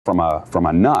from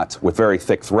a nut with very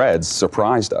thick threads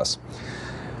surprised us.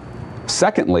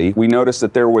 Secondly, we noticed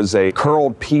that there was a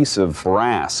curled piece of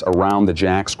brass around the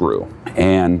jack screw,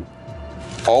 and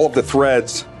all of the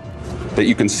threads that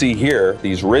you can see here,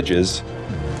 these ridges,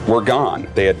 were gone.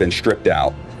 They had been stripped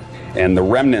out, and the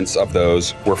remnants of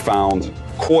those were found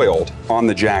coiled on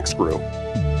the jack screw.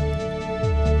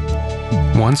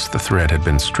 Once the thread had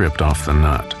been stripped off the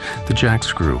nut, the jack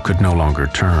screw could no longer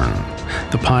turn.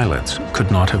 The pilots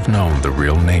could not have known the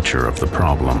real nature of the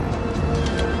problem.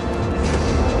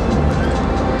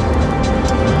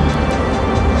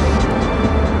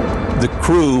 The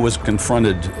crew was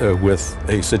confronted with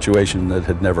a situation that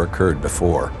had never occurred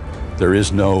before. There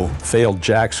is no failed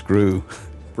jack screw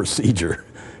procedure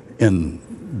in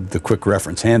the quick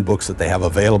reference handbooks that they have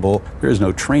available. There is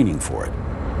no training for it.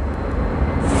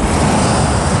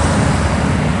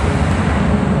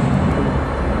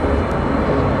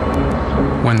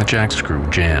 When the jack screw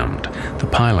jammed, the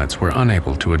pilots were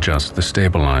unable to adjust the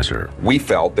stabilizer. We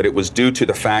felt that it was due to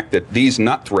the fact that these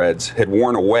nut threads had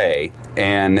worn away,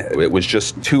 and it was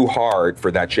just too hard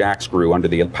for that jack screw under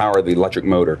the power of the electric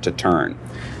motor to turn.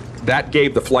 That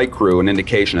gave the flight crew an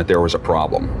indication that there was a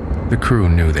problem. The crew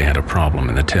knew they had a problem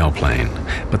in the tailplane,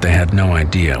 but they had no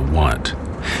idea what.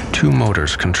 Two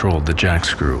motors controlled the jack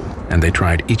screw, and they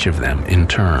tried each of them in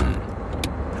turn.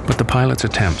 But the pilots'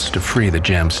 attempts to free the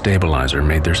jammed stabilizer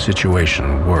made their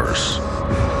situation worse.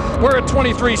 We're at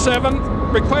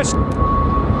 23.7. Request.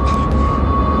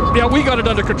 Yeah, we got it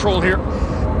under control here.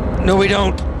 No, we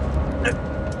don't.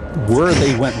 Where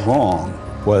they went wrong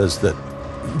was that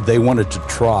they wanted to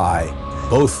try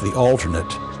both the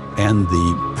alternate and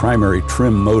the primary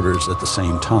trim motors at the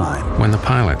same time. When the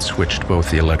pilots switched both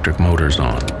the electric motors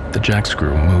on, the jack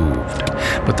screw moved,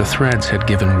 but the threads had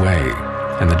given way,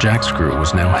 and the jack screw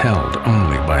was now held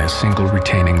only by a single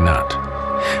retaining nut.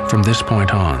 From this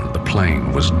point on, the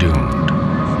plane was doomed.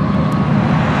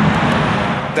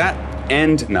 That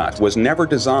end nut was never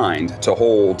designed to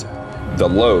hold the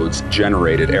loads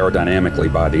generated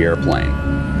aerodynamically by the airplane.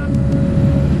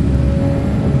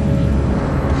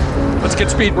 Let's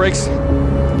get speed brakes.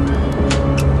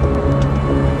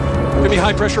 Give me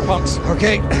high pressure pumps.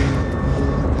 Okay.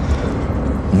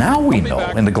 Now we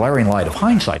know, in the glaring light of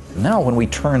hindsight, now when we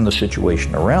turn the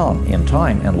situation around in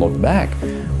time and look back,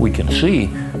 we can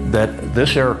see that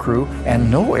this aircrew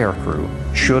and no aircrew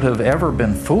should have ever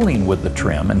been fooling with the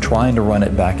trim and trying to run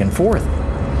it back and forth.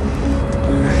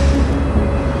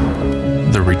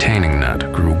 The retaining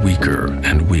nut grew weaker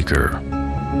and weaker.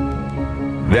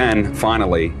 Then,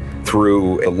 finally,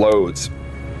 through the loads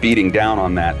beating down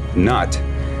on that nut,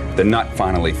 the nut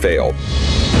finally failed.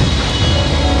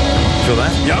 Feel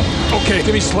that? Yep. Okay,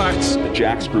 give me slacks. The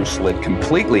jack screw slid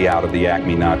completely out of the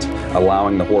Acme nut,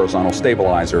 allowing the horizontal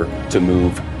stabilizer to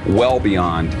move well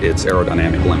beyond its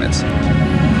aerodynamic limits.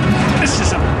 This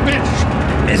is a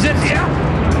bitch. Is it? Yeah.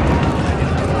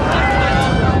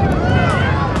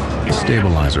 The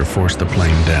stabilizer forced the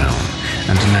plane down,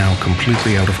 and now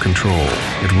completely out of control,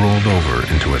 it rolled over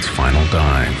into its final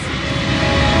dive.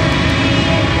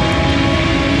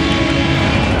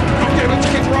 Okay, let's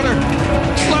kick rudder.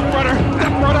 Left rudder.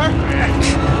 Left rudder.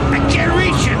 I can't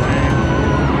reach it.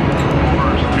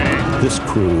 This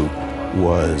crew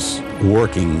was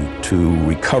working to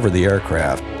recover the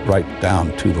aircraft right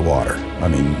down to the water. I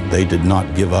mean, they did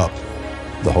not give up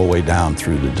the whole way down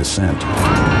through the descent.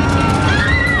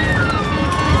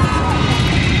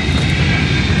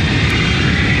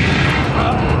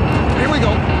 Here we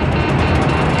go.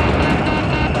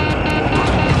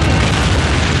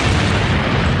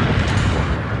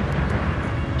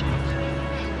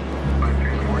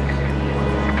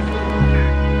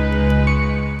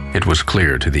 It was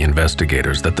clear to the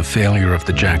investigators that the failure of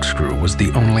the jack screw was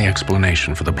the only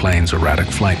explanation for the plane's erratic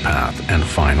flight path and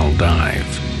final dive.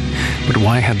 But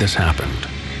why had this happened?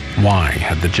 Why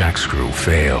had the jack screw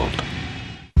failed?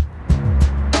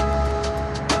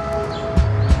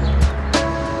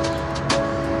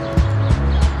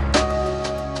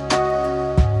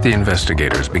 The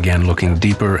investigators began looking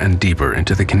deeper and deeper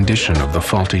into the condition of the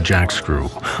faulty jack screw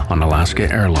on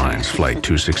Alaska Airlines Flight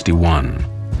 261.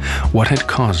 What had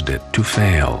caused it to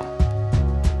fail?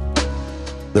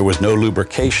 There was no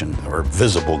lubrication or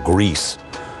visible grease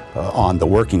on the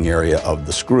working area of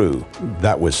the screw.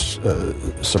 That was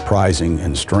surprising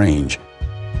and strange.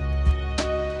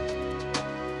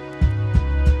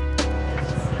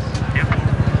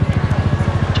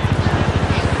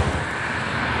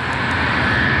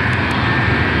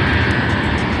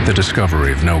 The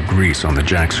discovery of no grease on the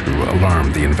jack screw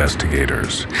alarmed the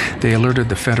investigators. They alerted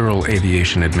the Federal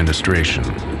Aviation Administration,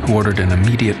 who ordered an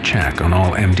immediate check on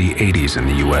all MD-80s in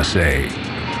the USA.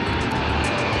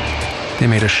 They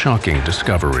made a shocking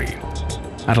discovery.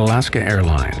 At Alaska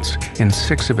Airlines, in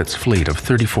 6 of its fleet of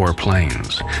 34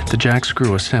 planes, the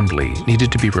jackscrew assembly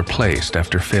needed to be replaced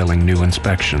after failing new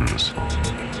inspections.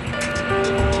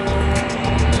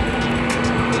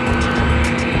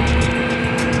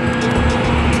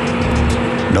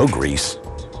 No grease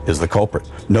is the culprit.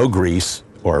 No grease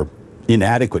or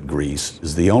inadequate grease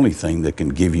is the only thing that can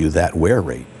give you that wear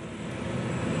rate.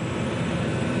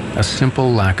 A simple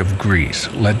lack of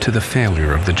grease led to the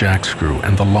failure of the jackscrew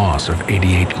and the loss of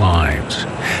 88 lives.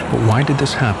 But why did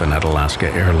this happen at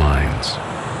Alaska Airlines?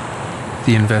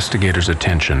 The investigators'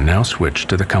 attention now switched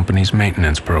to the company's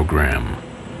maintenance program.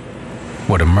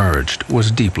 What emerged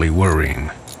was deeply worrying.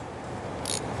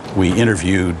 We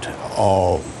interviewed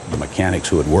all the mechanics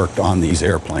who had worked on these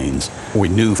airplanes. We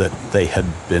knew that they had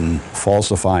been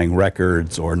falsifying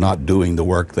records or not doing the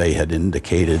work they had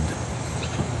indicated.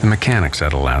 The mechanics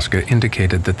at Alaska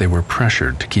indicated that they were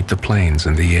pressured to keep the planes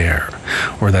in the air,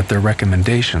 or that their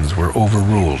recommendations were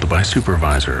overruled by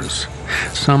supervisors.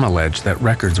 Some alleged that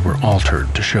records were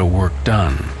altered to show work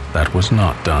done that was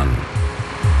not done.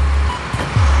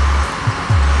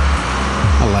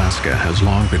 Alaska has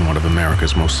long been one of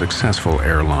America's most successful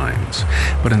airlines,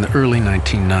 but in the early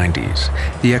 1990s,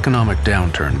 the economic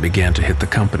downturn began to hit the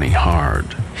company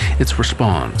hard. Its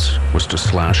response was to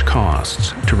slash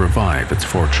costs to revive its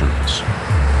fortunes.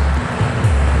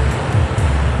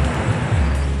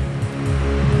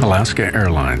 Alaska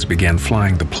Airlines began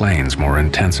flying the planes more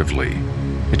intensively.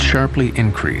 It sharply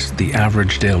increased the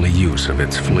average daily use of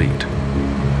its fleet.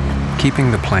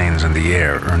 Keeping the planes in the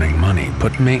air earning money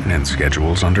put maintenance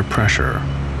schedules under pressure.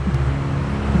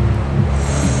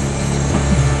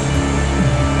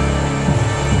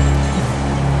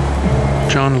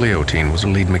 John Leotine was a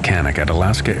lead mechanic at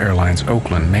Alaska Airlines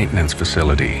Oakland maintenance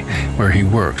facility, where he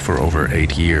worked for over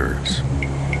 8 years.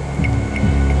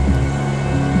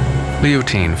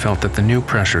 Leotine felt that the new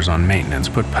pressures on maintenance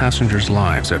put passengers'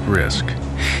 lives at risk.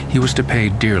 He was to pay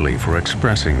dearly for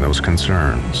expressing those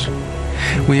concerns.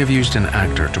 We have used an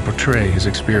actor to portray his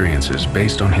experiences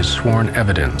based on his sworn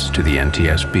evidence to the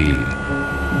NTSB.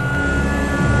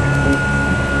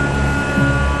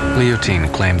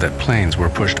 Leotine claimed that planes were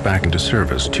pushed back into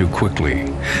service too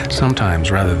quickly. Sometimes,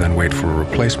 rather than wait for a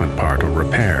replacement part or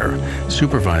repair,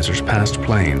 supervisors passed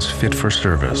planes fit for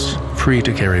service, free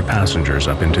to carry passengers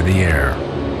up into the air.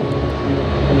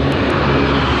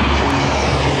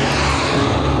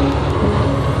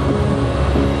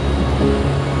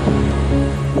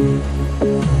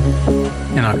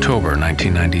 In October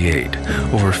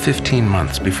 1998, over 15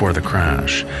 months before the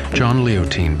crash, John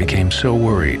Leotine became so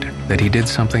worried that he did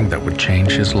something that would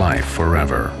change his life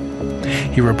forever.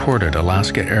 He reported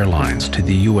Alaska Airlines to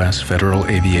the U.S. Federal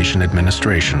Aviation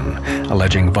Administration,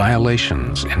 alleging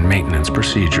violations in maintenance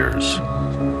procedures.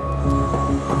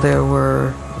 There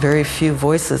were very few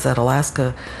voices at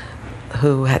Alaska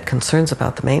who had concerns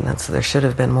about the maintenance. There should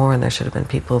have been more, and there should have been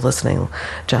people listening.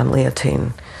 John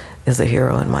Leotine is a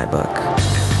hero in my book.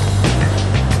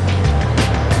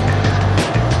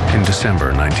 In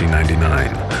December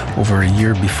 1999, over a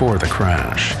year before the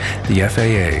crash, the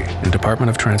FAA and Department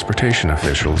of Transportation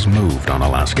officials moved on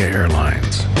Alaska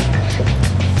Airlines.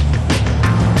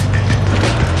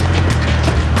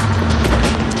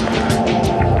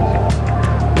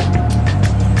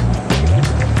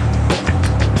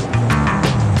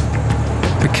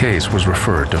 The case was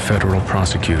referred to federal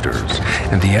prosecutors,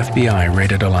 and the FBI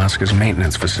raided Alaska's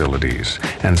maintenance facilities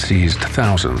and seized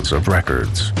thousands of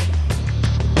records.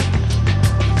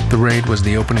 The raid was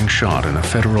the opening shot in a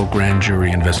federal grand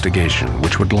jury investigation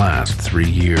which would last 3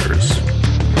 years.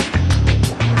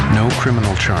 No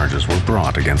criminal charges were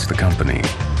brought against the company.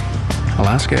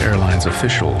 Alaska Airlines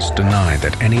officials denied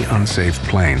that any unsafe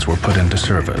planes were put into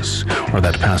service or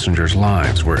that passengers'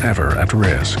 lives were ever at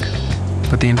risk.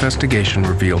 But the investigation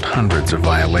revealed hundreds of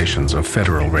violations of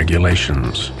federal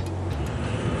regulations.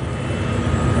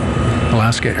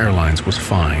 Alaska Airlines was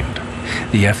fined.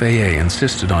 The FAA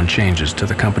insisted on changes to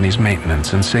the company's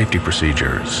maintenance and safety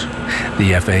procedures.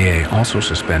 The FAA also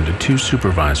suspended 2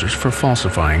 supervisors for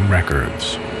falsifying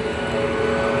records.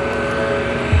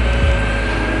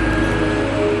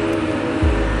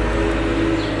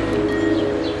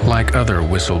 Like other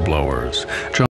whistleblowers, John